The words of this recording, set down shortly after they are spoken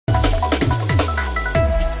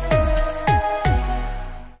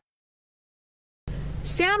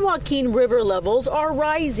San Joaquin River levels are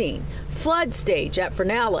rising. Flood stage at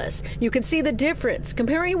Fernalis. You can see the difference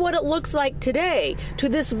comparing what it looks like today to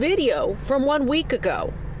this video from 1 week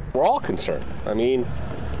ago. We're all concerned. I mean,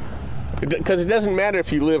 because it doesn't matter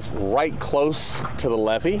if you live right close to the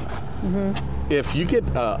levee. If you get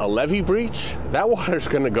a levee breach, that water's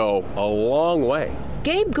going to go a long way.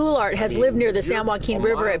 Gabe Goulart has lived near the San Joaquin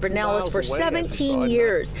River at Fernalis for 17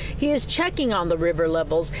 years. He is checking on the river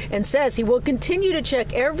levels and says he will continue to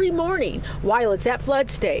check every morning while it's at flood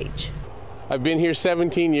stage. I've been here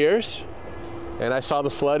 17 years, and I saw the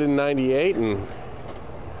flood in '98, and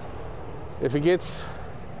if it gets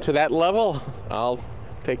to that level, I'll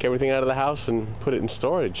take everything out of the house and put it in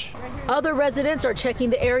storage. Other residents are checking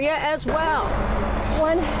the area as well.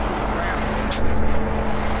 1,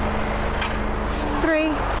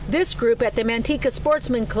 3. This group at the Manteca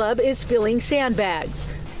Sportsman Club is filling sandbags.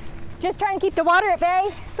 Just try and keep the water at bay.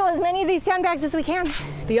 Fill as many of these sandbags as we can.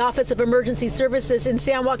 The Office of Emergency Services in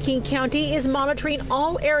San Joaquin County is monitoring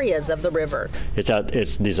all areas of the river. It's at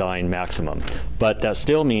its design maximum, but that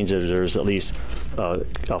still means that there's at least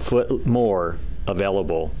a foot more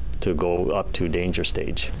available to go up to danger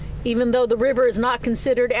stage. Even though the river is not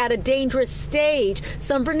considered at a dangerous stage,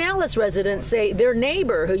 some Fernalis residents say their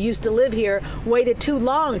neighbor who used to live here waited too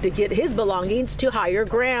long to get his belongings to higher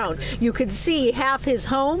ground. You could see half his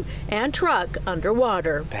home and truck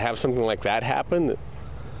underwater. To have something like that happen,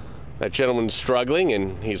 that gentleman's struggling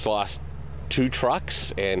and he's lost 2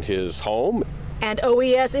 trucks and his home. And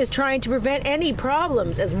OES is trying to prevent any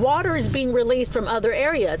problems as water is being released from other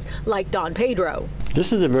areas like Don Pedro.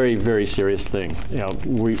 This is a very, very serious thing. You know,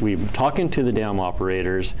 we're talking to the dam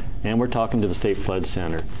operators and we're talking to the State Flood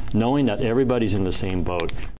Center, knowing that everybody's in the same boat.